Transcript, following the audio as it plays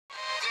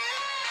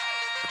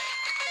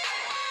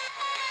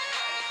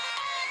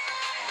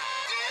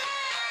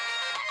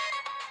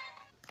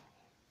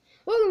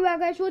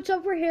guys, what's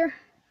up? We're here.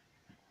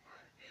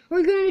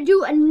 We're gonna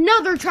do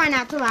another try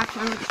not to laugh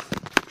challenge.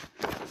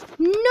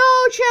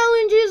 No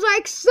challenges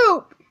like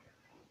soap.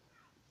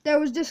 That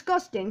was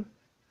disgusting.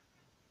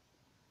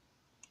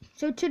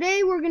 So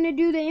today we're gonna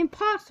do the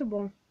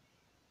impossible.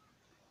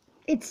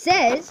 It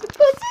says, "Was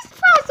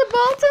this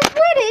possible?" To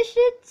British,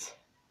 it's.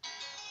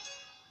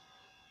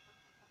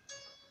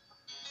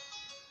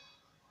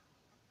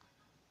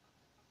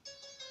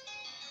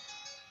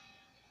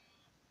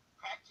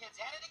 Crack kids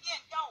at it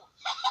again, go!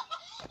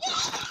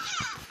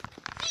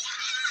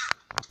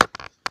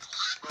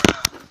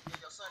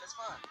 Your son is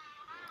fine.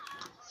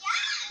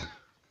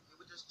 We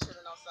were just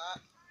chilling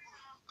outside.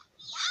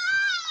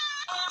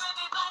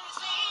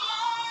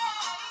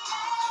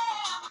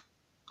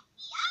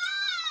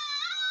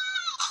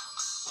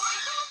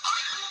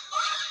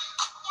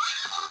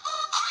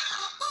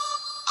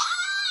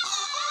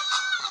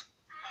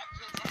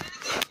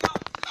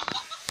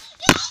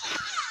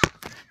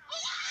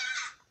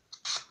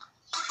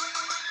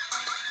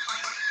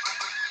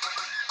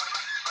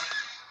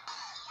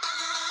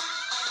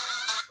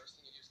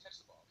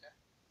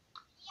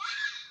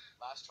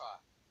 Last try.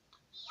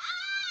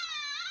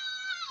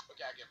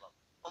 Okay, I give up.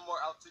 One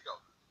more out to go.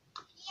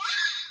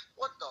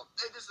 What the?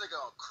 Hey, this nigga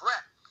on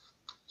crack.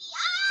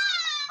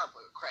 I'm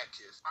a crack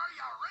kiss. Are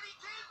y'all ready,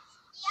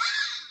 kids?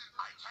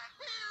 I can't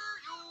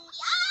hear you.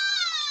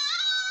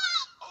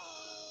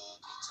 Oh.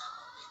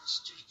 In the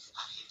street.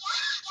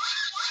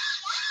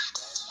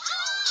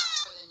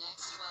 For the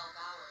next 12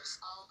 hours,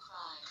 all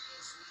crime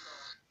is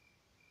legal.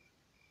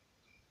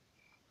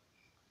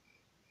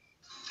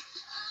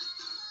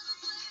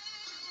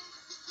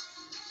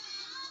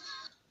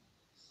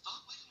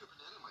 Stop licking your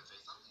banana in my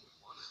face. I don't even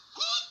want it.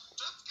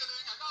 Just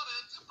kidding. I got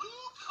it.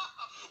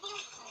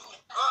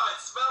 Oh,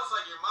 it smells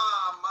like your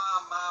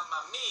mamma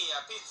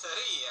mia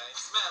pizzeria. It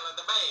smells like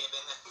the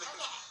baby.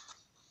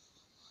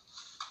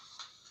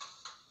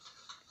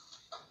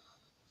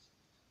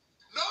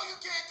 No, you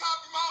can't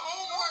copy my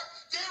homework.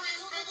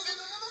 Darius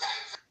Benson.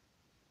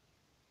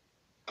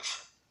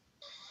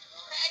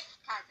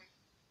 Kaiser.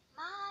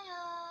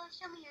 Smile.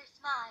 Show me your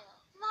smile.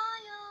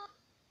 Smile.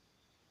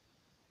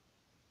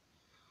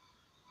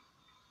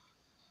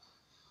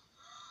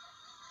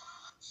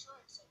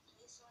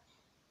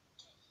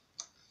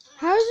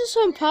 How is this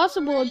so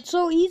impossible? It's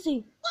so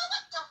easy.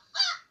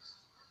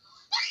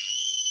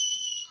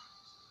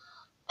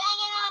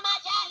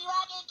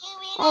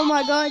 Oh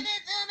my god. You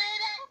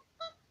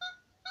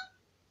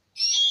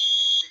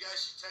guys,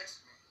 she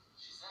texted me.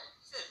 She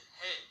said,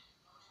 hey.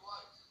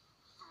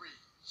 Three.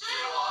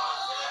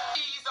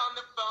 He's on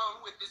the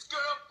phone with his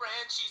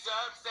girlfriend. She's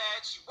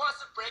upset. She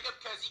wants to break up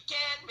because he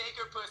can't make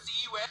her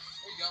pussy wet.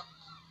 There you go.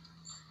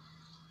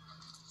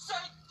 Say.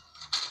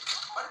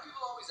 Why do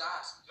people always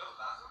ask? Do you have a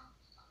bathroom?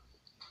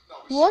 No,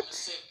 we What? share the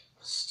sink.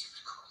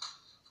 Stupid car.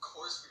 Of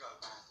course we got a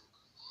bathroom.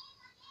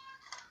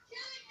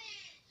 Killing me!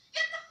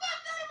 Get the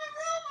fuck out of my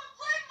room! I'm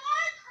playing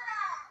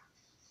Minecraft!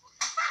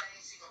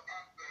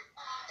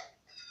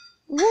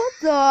 What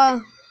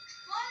the?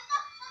 What the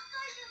fuck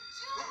are you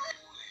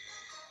doing?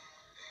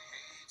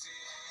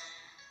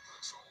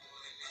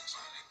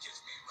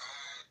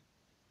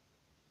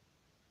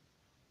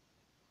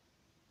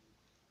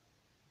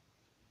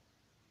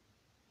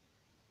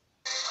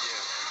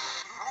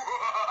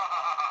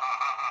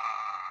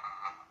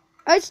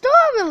 I still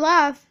haven't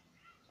laughed.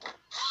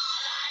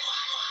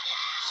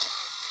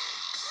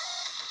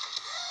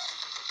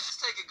 Let's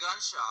take a gun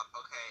shop,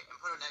 okay, and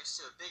put it next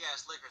to a big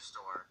ass liquor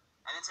store,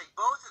 and then take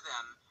both of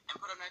them and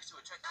put them next to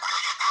a check.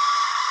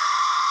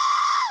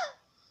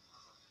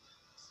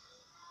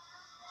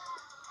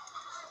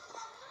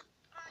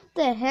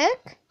 The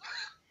heck?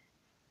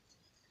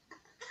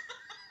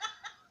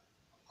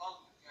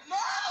 No!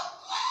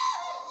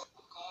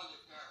 I'm calling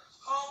your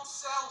parents. Home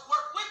cells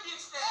work with the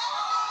extension.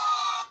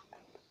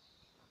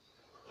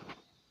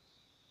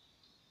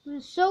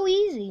 It's so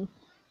easy.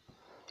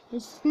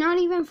 It's not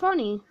even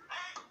funny.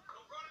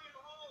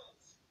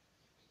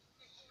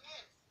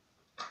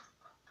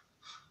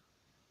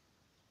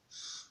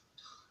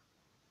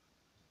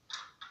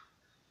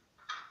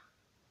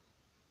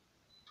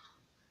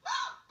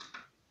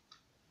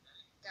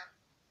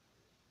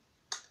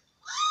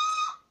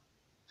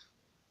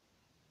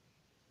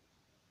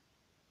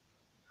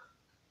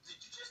 Did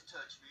you just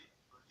touch me?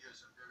 Well,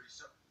 yes, I'm very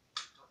sorry.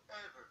 Don't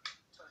ever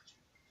touch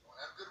me. If you want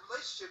to have a good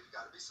relationship, you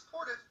gotta be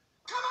supportive.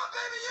 Come on,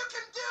 baby, you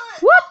can do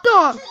it! What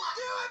the? You can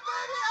do it,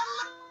 baby!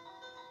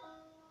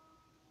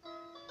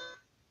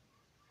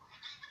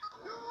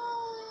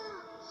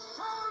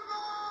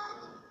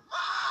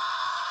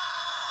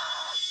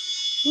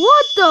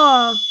 What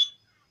the?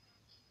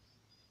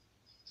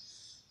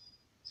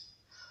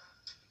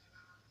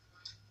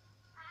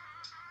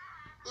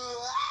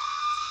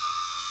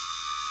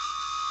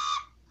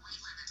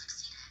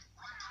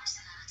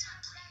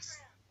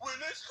 When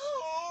it's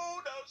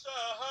cold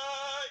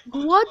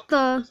outside. What the?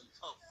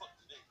 Oh, fuck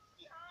today.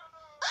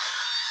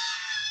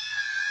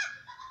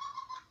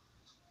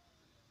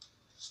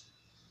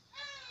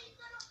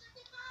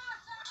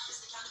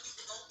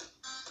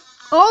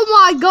 Oh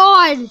my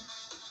god!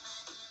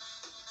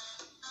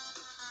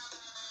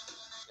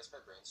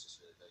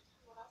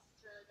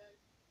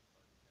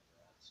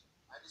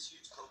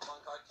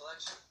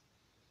 collection?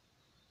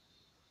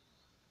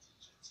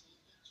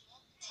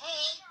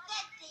 Take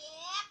the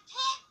damn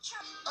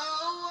picture.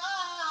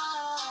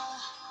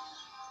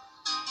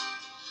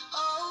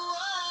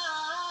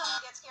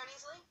 Get scared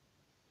easily?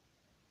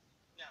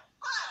 No.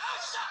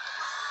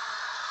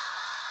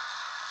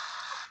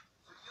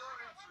 For your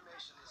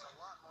information, there's a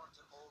lot more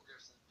to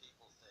ogres than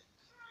people think.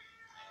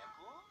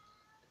 Example?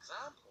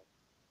 Example.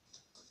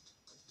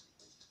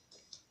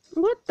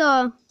 What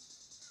the?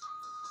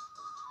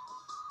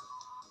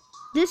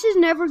 This is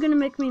never gonna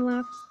make me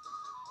laugh.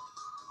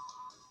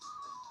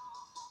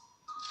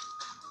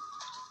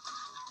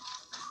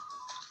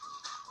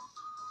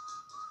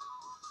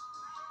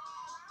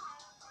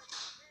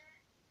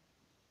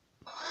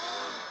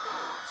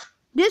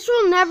 This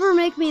will never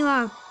make me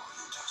laugh.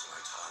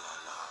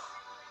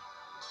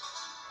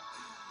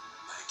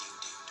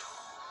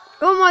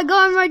 Oh my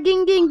god, my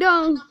ding ding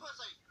dong.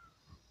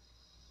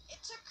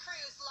 It took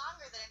crews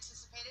longer than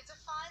anticipated to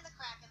find the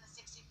crack in the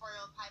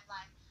 64-year-old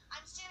pipeline.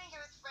 I'm standing here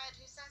with Fred,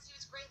 who says he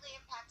was greatly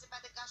impacted by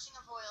the gushing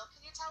of oil.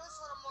 Can you tell us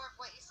a little more of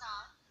what you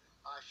saw?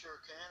 I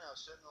sure can. I was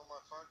sitting on my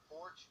front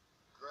porch,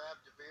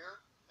 grabbed a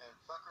beer, and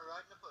fuck her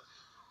right in the pussy.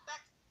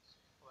 Back.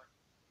 What?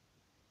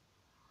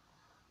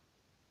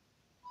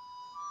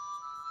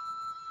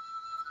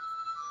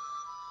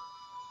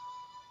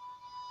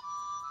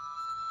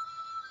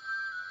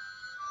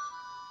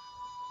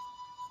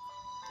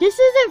 This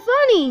isn't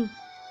funny.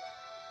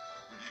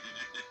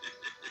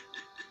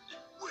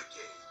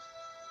 Wicked.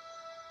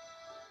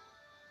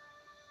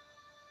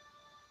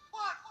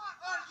 What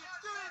are you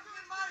doing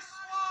in my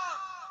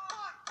swamp?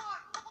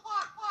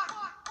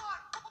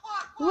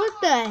 What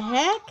the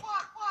heck?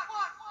 What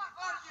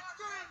are you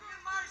doing in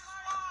my swamp?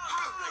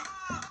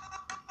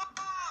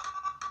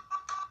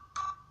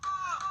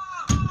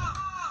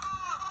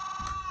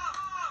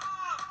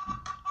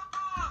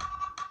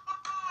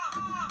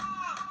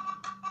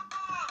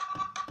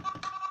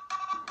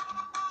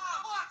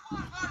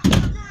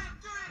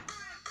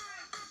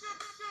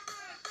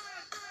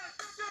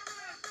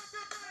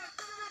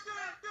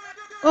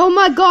 Oh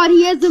my god,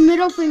 he has the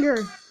middle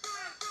finger.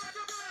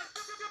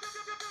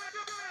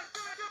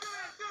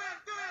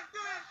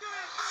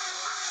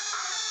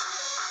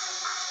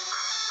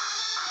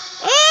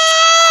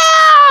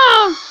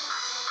 Ew!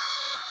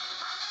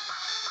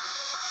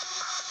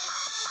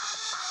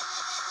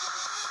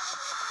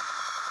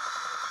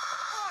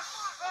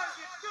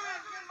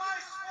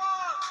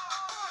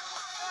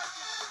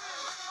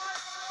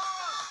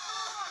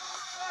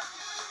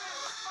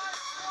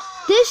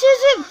 This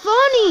isn't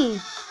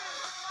funny.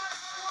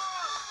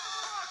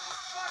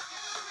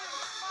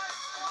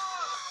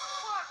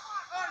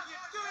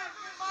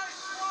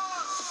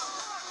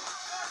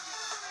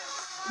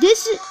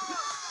 This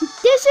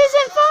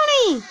isn't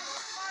funny.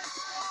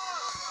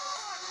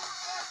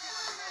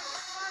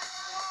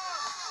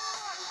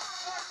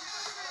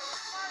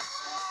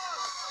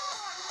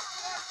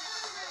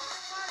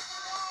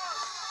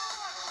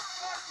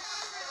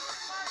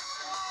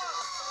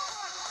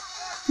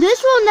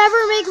 This will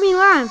never make me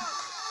laugh.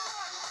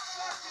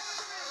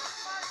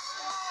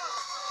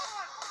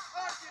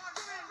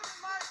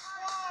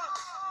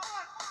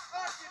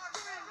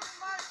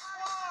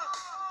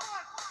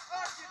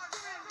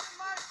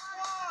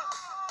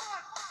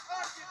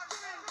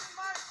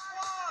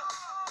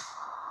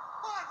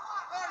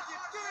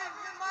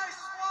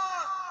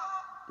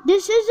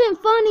 This isn't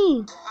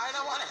funny. I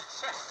don't want it.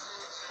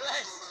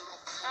 Please.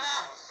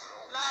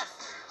 Life.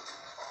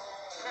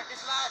 Shrek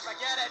is life. I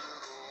get it.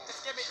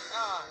 Just give me.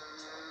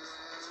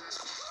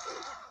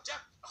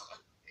 Jeff.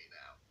 Hey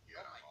now.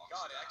 Oh my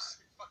god, it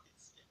actually fucking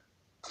scared me.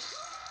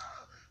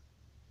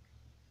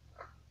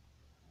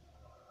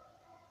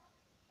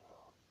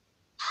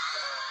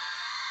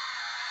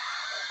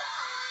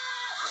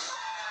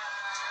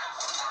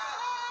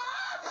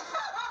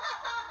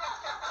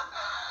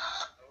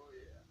 Oh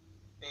yeah.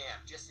 Bam.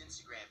 Just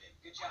Instagrammed it.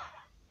 Good job.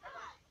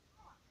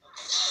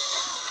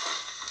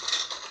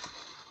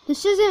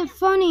 This isn't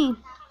funny.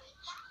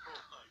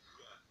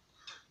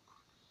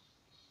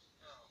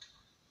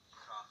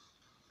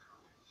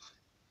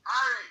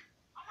 Harry,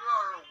 you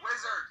are a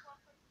wizard.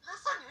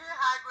 Listen here,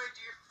 Hagrid,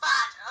 you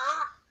fat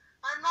oaf.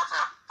 I'm not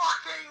a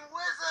fucking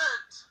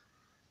wizard.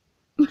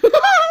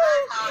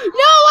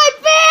 No, I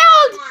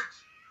failed! Hagrid,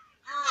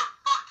 you're a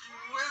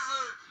fucking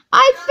wizard.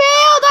 I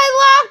failed! I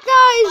laughed,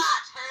 guys!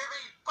 Fat,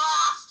 hairy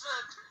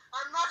bastard.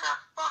 I'm not a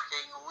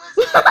fucking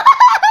wizard.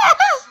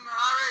 Listen,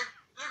 Harry,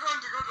 you're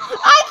going to go to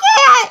I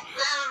can't!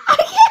 I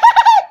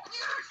can't!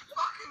 You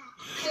fucking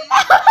idiot. I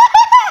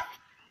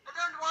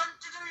don't want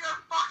to do your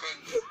fucking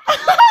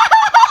spell.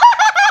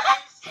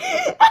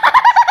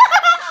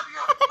 Have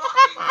your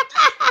fucking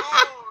dick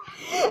hole.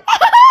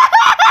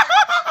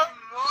 Fucking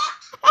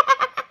what?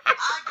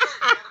 I get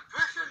it. You're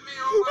pushing me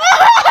over.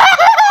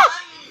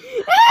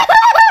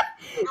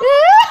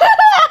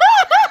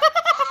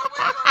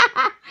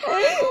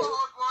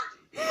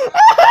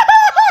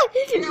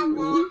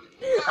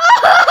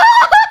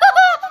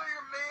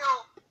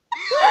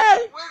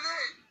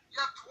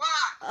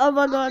 Oh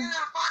my god. You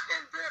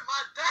fucking bit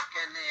my dick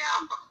in the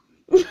apple.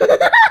 When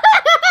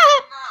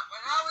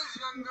I was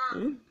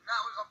younger,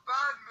 that was a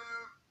bad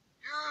move.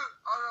 You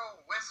are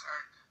a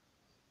wizard.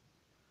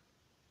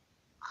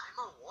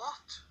 I'm a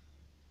what?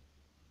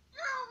 You're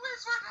a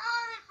wizard,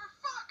 Harry, for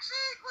fuck's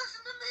sake,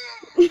 listen to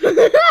me. Do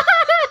this,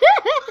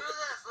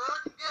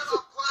 don't give a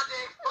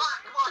bloody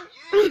fuck what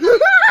you think.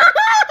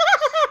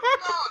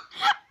 It's not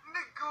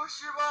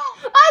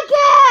negotiable. I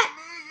can't.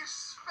 Me, you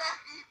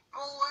specky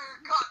boy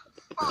who got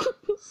fuck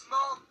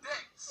small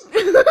dicks.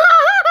 Wanker.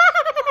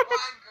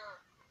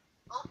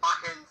 I'll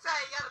fucking say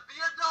you're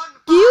beard on.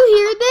 Do you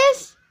hear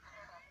this?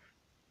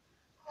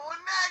 Oh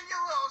man, you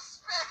little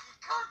specky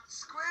cunt,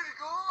 square to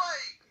go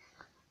like.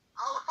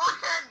 I'll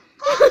fucking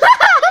bust you.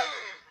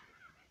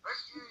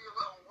 Right you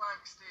little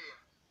wankster.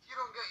 If you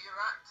don't get your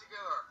act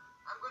together,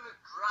 I'm gonna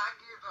drag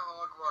you to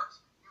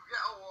Hogwarts. You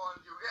get a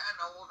wand, you'll get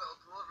an owl that'll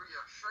deliver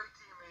your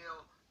shitey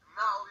meal, and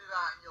that'll be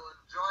that, and you'll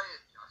enjoy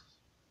it, you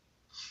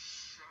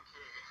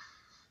shinky.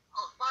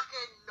 I'll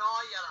fucking gnaw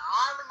your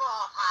arm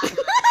off,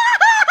 Hagrid.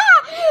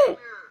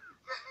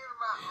 Get near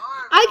my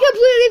arm. I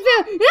completely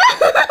failed.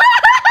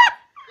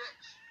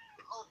 Bitch,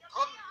 I'll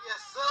pump you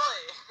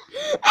silly.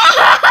 You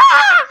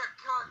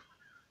cunt.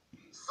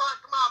 Suck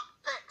my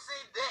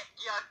pixie dick,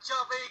 you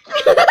chubby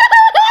cunt.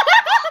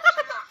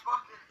 I'll your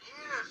fucking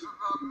ears with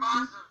a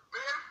massive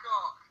bear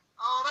cock.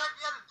 I'll rip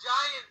your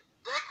giant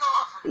dick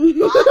off and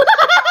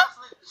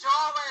actually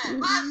chop it.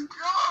 Let's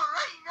go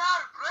right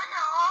now. Bring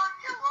it on,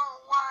 you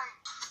little wank.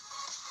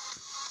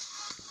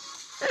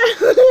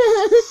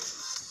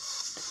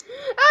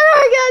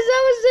 Alright guys,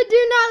 that was the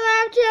Do Not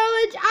Laugh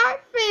challenge. I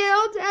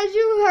failed, as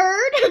you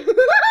heard.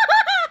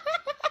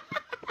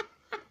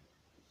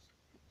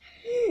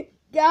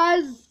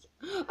 Guys,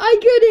 I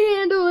couldn't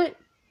handle it.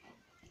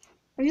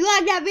 If you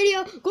like that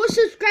video, go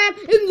subscribe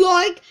and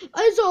like.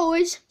 As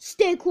always,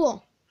 stay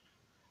cool.